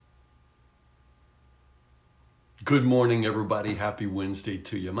Good morning, everybody. Happy Wednesday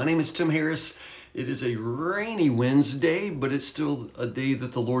to you. My name is Tim Harris. It is a rainy Wednesday, but it's still a day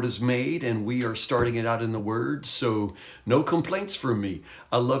that the Lord has made, and we are starting it out in the Word, so no complaints from me.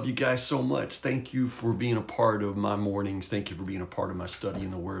 I love you guys so much. Thank you for being a part of my mornings. Thank you for being a part of my study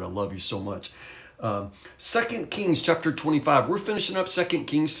in the Word. I love you so much. 2 Kings chapter 25. We're finishing up 2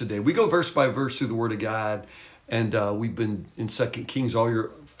 Kings today. We go verse by verse through the Word of God, and we've been in 2 Kings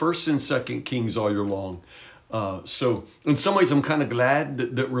first and 2 Kings all year long. So in some ways, I'm kind of glad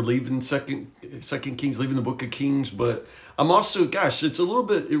that we're leaving Second Kings, leaving the book of Kings. But I'm also, gosh, it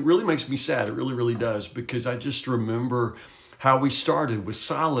really makes me sad. It really, really does, because I just remember how we started with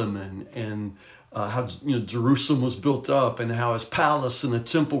Solomon and how Jerusalem was built up and how his palace and the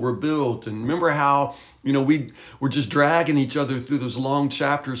temple were built. And remember how we were just dragging each other through those long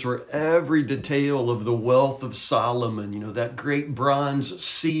chapters where every detail of the wealth of Solomon, that great bronze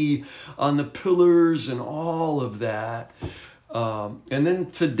sea on the pillars and all of that. And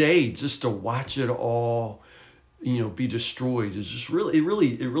then today, just to watch it all be destroyed is just really,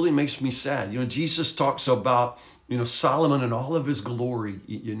 it really makes me sad. Jesus talks about Solomon and all of his glory,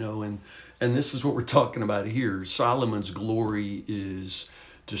 and this is what we're talking about here. Solomon's glory is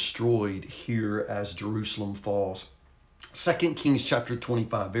destroyed here as Jerusalem falls. 2 Kings chapter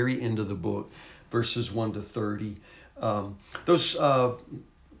 25, very end of the book, verses 1 to 30.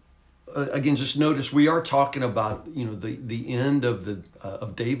 Again, just notice we are talking about the end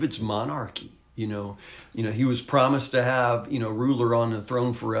of David's monarchy. He was promised to have ruler on the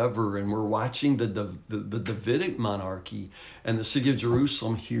throne forever, and we're watching the Davidic monarchy and the city of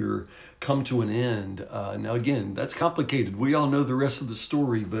Jerusalem here come to an end. Now again, that's complicated. We all know the rest of the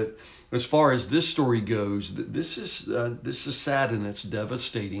story, but as far as this story goes, this is sad and it's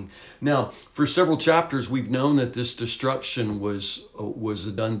devastating. Now, for several chapters, we've known that this destruction was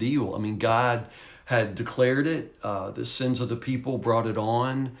a done deal. I mean, God had declared it. The sins of the people brought it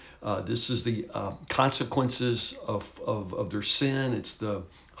on. This is the consequences of their sin. It's the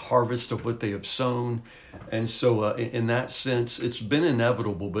harvest of what they have sown. And so in that sense, it's been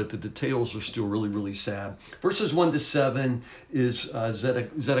inevitable, but the details are still really, really sad. Verses 1 to 7 is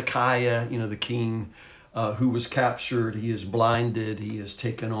Zedekiah, the king who was captured. He is blinded. He is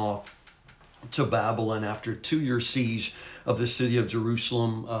taken off to Babylon after a 2-year siege of the city of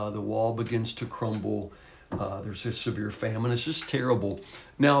Jerusalem. The wall begins to crumble. There's a severe famine. It's just terrible.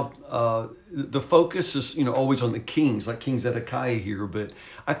 Now, the focus is, always on the kings, like King Zedekiah here, but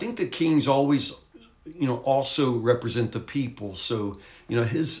I think the kings always, also represent the people. So,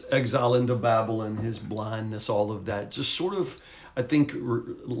 his exile into Babylon, his blindness, all of that, just sort of, I think,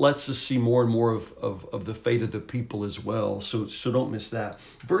 lets us see more and more of the fate of the people as well. So don't miss that.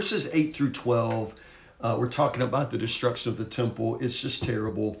 Verses 8 through 12, we're talking about the destruction of the temple. It's just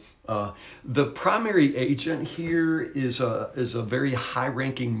terrible. The primary agent here is a very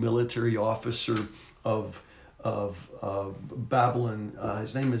high-ranking military officer of Babylon.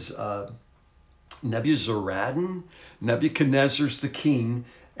 His name is Nebuzaradan. Nebuchadnezzar's the king.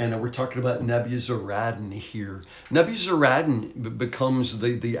 And we're talking about Nebuzaradan here. Nebuzaradan becomes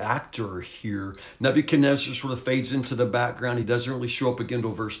the actor here. Nebuchadnezzar sort of fades into the background. He doesn't really show up again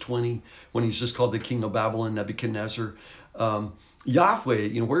until verse 20 when he's just called the king of Babylon, Nebuchadnezzar.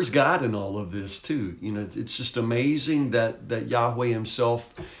 Yahweh, where's God in all of this too? It's just amazing that Yahweh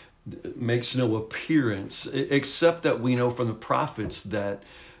himself makes no appearance, except that we know from the prophets that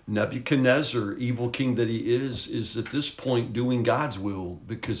Nebuchadnezzar, evil king that he is at this point doing God's will,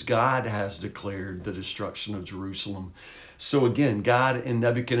 because God has declared the destruction of Jerusalem. So again, God and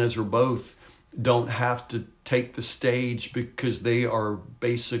Nebuchadnezzar both don't have to take the stage, because they are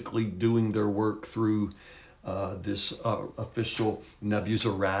basically doing their work through this official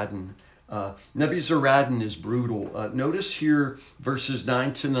Nebuzaradan. Nebuzaradan is brutal. Notice here verses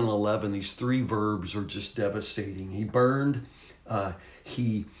 9, 10, and 11. These 3 verbs are just devastating. He burned,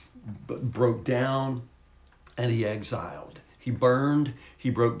 he broke down, and he exiled. He burned, he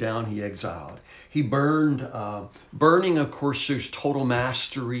broke down, he exiled. He burned. Burning, of course, shows total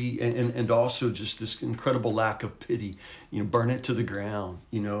mastery and also just this incredible lack of pity. Burn it to the ground,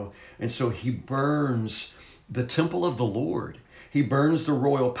 And so he burns the temple of the Lord. He burns the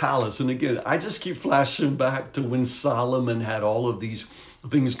royal palace. And again, I just keep flashing back to when Solomon had all of these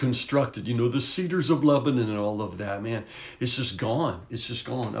things constructed, the cedars of Lebanon and all of that, man. It's just gone. It's just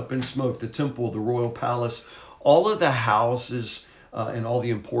gone up in smoke. The temple, the royal palace, all of the houses and all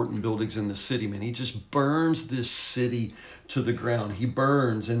the important buildings in the city, man. He just burns this city to the ground. He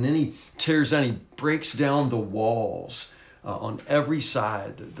burns, and then he tears down, he breaks down the walls on every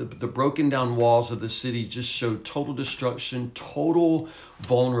side. The broken down walls of the city just showed total destruction, total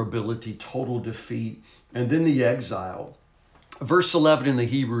vulnerability, total defeat. And then the exile. Verse 11 in the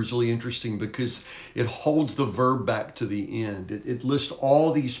Hebrew is really interesting because it holds the verb back to the end. It lists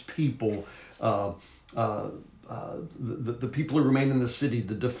all these people, the people who remain in the city,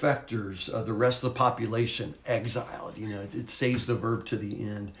 the defectors, the rest of the population, exiled. It saves the verb to the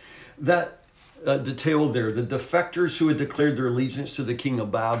end. That detail there, the defectors who had declared their allegiance to the king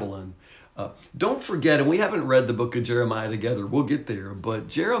of Babylon. Don't forget, and we haven't read the book of Jeremiah together, we'll get there, but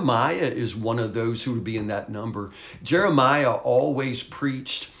Jeremiah is one of those who would be in that number. Jeremiah always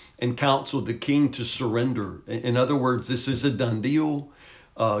preached and counseled the king to surrender. In other words, this is a done deal.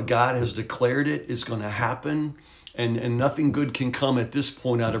 God has declared it. It's going to happen. And nothing good can come at this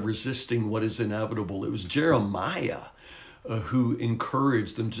point out of resisting what is inevitable. It was Jeremiah who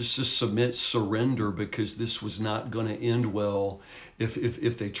encouraged them just to submit, surrender, because this was not going to end well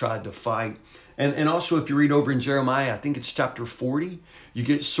if they tried to fight. And also, if you read over in Jeremiah, I think it's chapter 40, you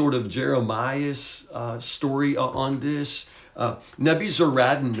get sort of Jeremiah's story on this.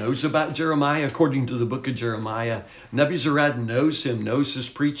 Nebuzaradan knows about Jeremiah, according to the book of Jeremiah. Nebuzaradan knows him, knows his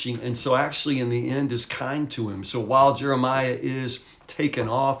preaching, and so actually in the end is kind to him. So while Jeremiah is taken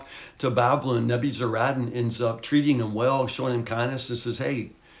off to Babylon, Nebuzaradan ends up treating him well, showing him kindness, and says,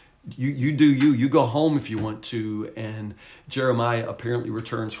 hey, you do you go home if you want to. And Jeremiah apparently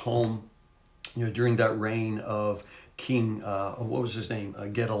returns home, during that reign of King, what was his name?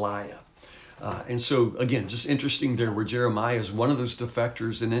 Gedaliah. And so, again, just interesting there where Jeremiah is one of those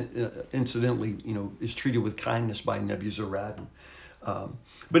defectors and incidentally, is treated with kindness by Nebuzaradan.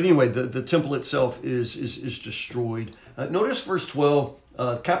 But anyway, the temple itself is destroyed. Notice verse 12,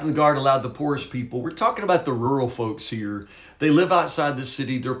 the captain of the guard allowed the poorest people. We're talking about the rural folks here. They live outside the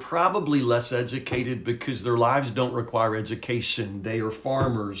city. They're probably less educated because their lives don't require education. They are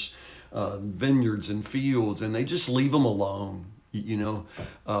farmers, vineyards and fields, and they just leave them alone.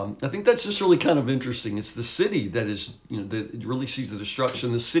 I think that's just really kind of interesting. It's the city that is, that really sees the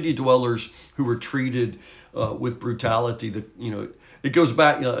destruction. The city dwellers who were treated with brutality. It goes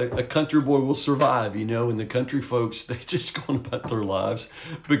back. A country boy will survive. And the country folks, they just go on about their lives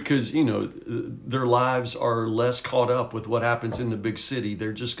because their lives are less caught up with what happens in the big city.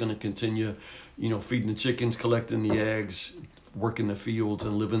 They're just going to continue, feeding the chickens, collecting the eggs, working the fields,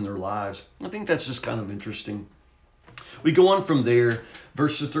 and living their lives. I think that's just kind of interesting. We go on from there,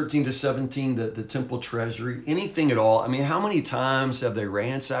 verses 13 to 17, the temple treasury, anything at all. I mean, how many times have they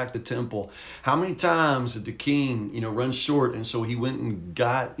ransacked the temple? How many times did the king, run short, and so he went and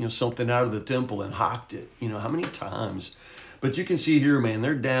got, something out of the temple and hocked it? How many times? But you can see here, man,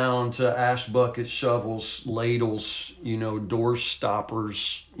 they're down to ash buckets, shovels, ladles, door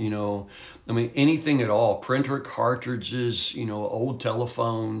stoppers, anything at all. Printer cartridges, old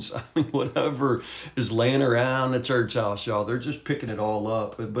telephones, whatever is laying around the church house, y'all. They're just picking it all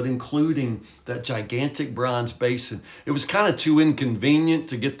up, but including that gigantic bronze basin. It was kind of too inconvenient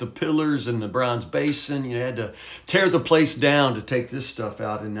to get the pillars and the bronze basin. You had to tear the place down to take this stuff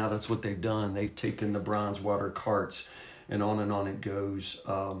out, and now that's what they've done. They've taken the bronze water carts, and on it goes.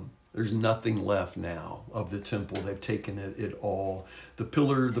 There's nothing left now of the temple. They've taken it all. The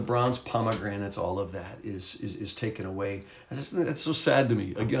pillar, the bronze pomegranates, all of that is taken away. That's so sad to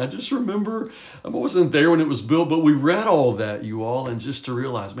me. Again, I just remember, I wasn't there when it was built, but we read all that, you all, and just to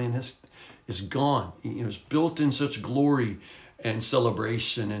realize, man, this is gone. It's built in such glory and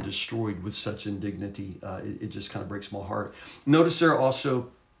celebration and destroyed with such indignity. It just kind of breaks my heart. Notice there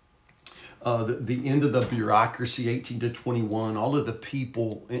also the end of the bureaucracy, 18 to 21, all of the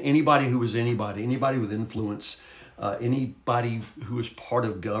people, anybody who was anybody with influence, anybody who is part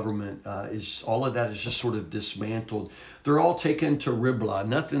of government, all of that is just sort of dismantled. They're all taken to Riblah.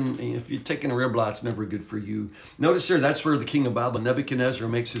 Nothing, if you're taken to Riblah, it's never good for you. Notice there, that's where the king of Babylon, Nebuchadnezzar,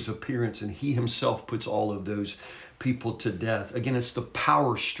 makes his appearance, and he himself puts all of those people to death. Again, it's the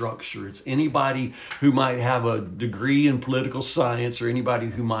power structure. It's anybody who might have a degree in political science or anybody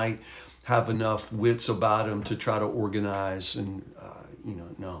who might have enough wits about him to try to organize, and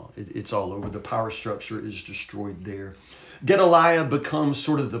it's all over. The power structure is destroyed there. Gedaliah becomes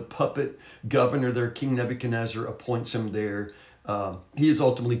sort of the puppet governor there. King Nebuchadnezzar appoints him there. He is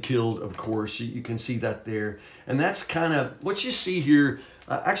ultimately killed, of course. You can see that there. And that's kind of what you see here.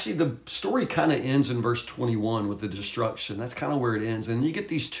 Actually, the story kind of ends in verse 21 with the destruction. That's kind of where it ends. And you get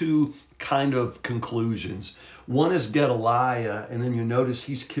these two kind of conclusions. One is Gedaliah, and then you notice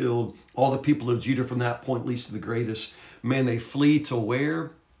he's killed all the people of Judah from that point, least to the greatest. Man, they flee to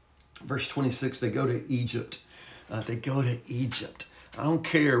where? Verse 26, they go to Egypt. I don't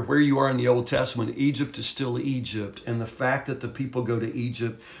care where you are in the Old Testament, Egypt is still Egypt. And the fact that the people go to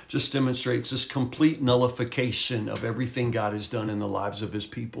Egypt just demonstrates this complete nullification of everything God has done in the lives of his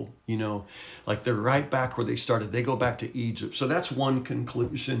people. Like they're right back where they started. They go back to Egypt. So that's one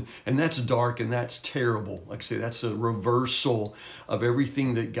conclusion. And that's dark and that's terrible. Like I say, that's a reversal of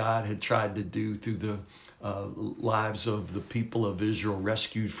everything that God had tried to do through the lives of the people of Israel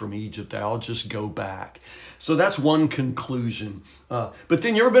rescued from Egypt. They all just go back. So that's one conclusion. But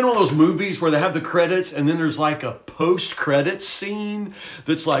then you ever been in one of those movies where they have the credits and then there's like a post-credits scene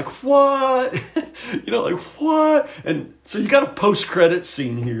that's like, what? Like what? And so you got a post-credits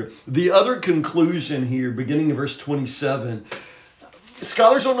scene here. The other conclusion here, beginning of verse 27,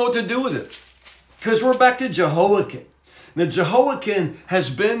 scholars don't know what to do with it because we're back to Jehoiakim. Now, Jehoiakim has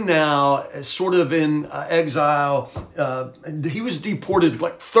been now sort of in exile. He was deported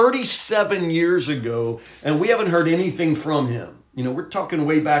like 37 years ago, and we haven't heard anything from him. We're talking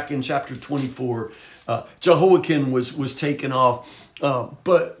way back in chapter 24. Jehoiakim was taken off,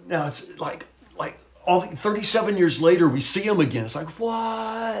 but now it's like all 37 years later, we see him again. It's like,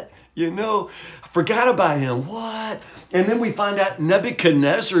 what? I forgot about him. What? And then we find out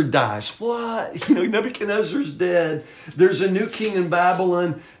Nebuchadnezzar dies. What? Nebuchadnezzar's dead. There's a new king in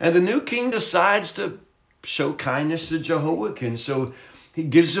Babylon, and the new king decides to show kindness to Jehoiakim. So he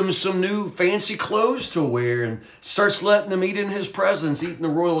gives him some new fancy clothes to wear and starts letting him eat in his presence, eat in the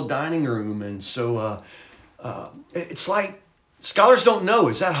royal dining room. And so it's like scholars don't know.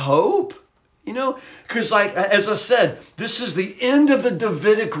 Is that hope? Because as I said, this is the end of the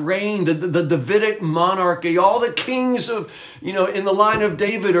Davidic reign, the Davidic monarchy. All the kings of, in the line of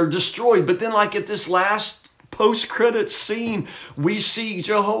David are destroyed. But then at this last post-credits scene, we see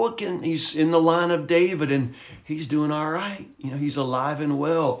Jehoiakim. He's in the line of David and he's doing all right. He's alive and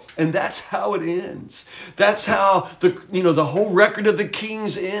well. And that's how it ends. That's how the whole record of the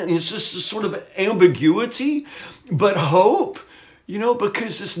kings ends. It's just a sort of ambiguity, but hope.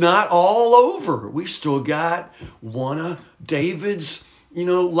 Because it's not all over. We still got one of David's,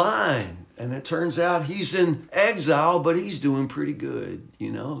 line. And it turns out he's in exile, but he's doing pretty good,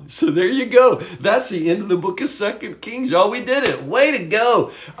 So there you go. That's the end of the book of 2 Kings. Y'all, we did it. Way to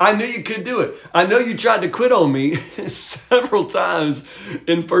go. I knew you could do it. I know you tried to quit on me several times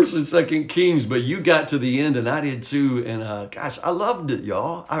in 1 and 2 Kings, but you got to the end and I did too. And gosh, I loved it,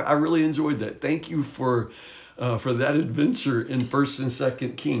 y'all. I really enjoyed that. Thank you for that adventure in 1 and 2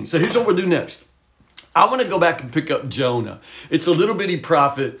 Kings. So here's what we'll do next. I want to go back and pick up Jonah. It's a little bitty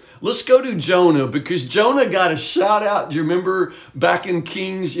prophet. Let's go to Jonah because Jonah got a shout out. Do you remember back in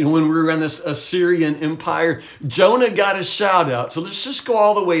Kings, when we were around this Assyrian Empire? Jonah got a shout out. So let's just go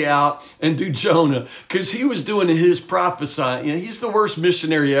all the way out and do Jonah because he was doing his prophesying. He's the worst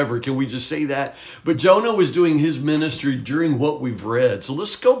missionary ever. Can we just say that? But Jonah was doing his ministry during what we've read. So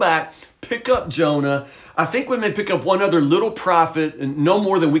let's go back, pick up Jonah. I think we may pick up one other little prophet, and no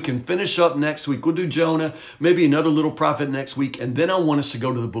more than we can finish up next week. We'll do Jonah, maybe another little prophet next week, and then I want us to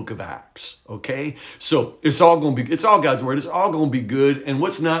go to the book of Acts, okay? So it's all God's word. It's all going to be good, and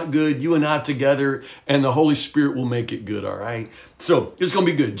what's not good, you and I together, and the Holy Spirit will make it good, all right? So it's going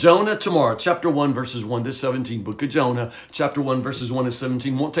to be good. Jonah tomorrow, chapter 1, verses 1 to 17. Book of Jonah, chapter 1, verses 1 to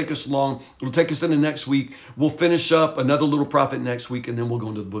 17. Won't take us long. It'll take us into next week. We'll finish up another little prophet next week, and then we'll go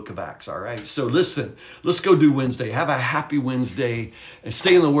into the book of Acts, all right? So listen, let's go do Wednesday. Have a happy Wednesday, and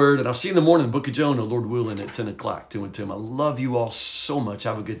stay in the Word, and I'll see you in the morning, the book of Jonah, Lord willing, at 10 o'clock, 10 with Tim. I love you all so much.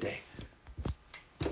 Have a good day.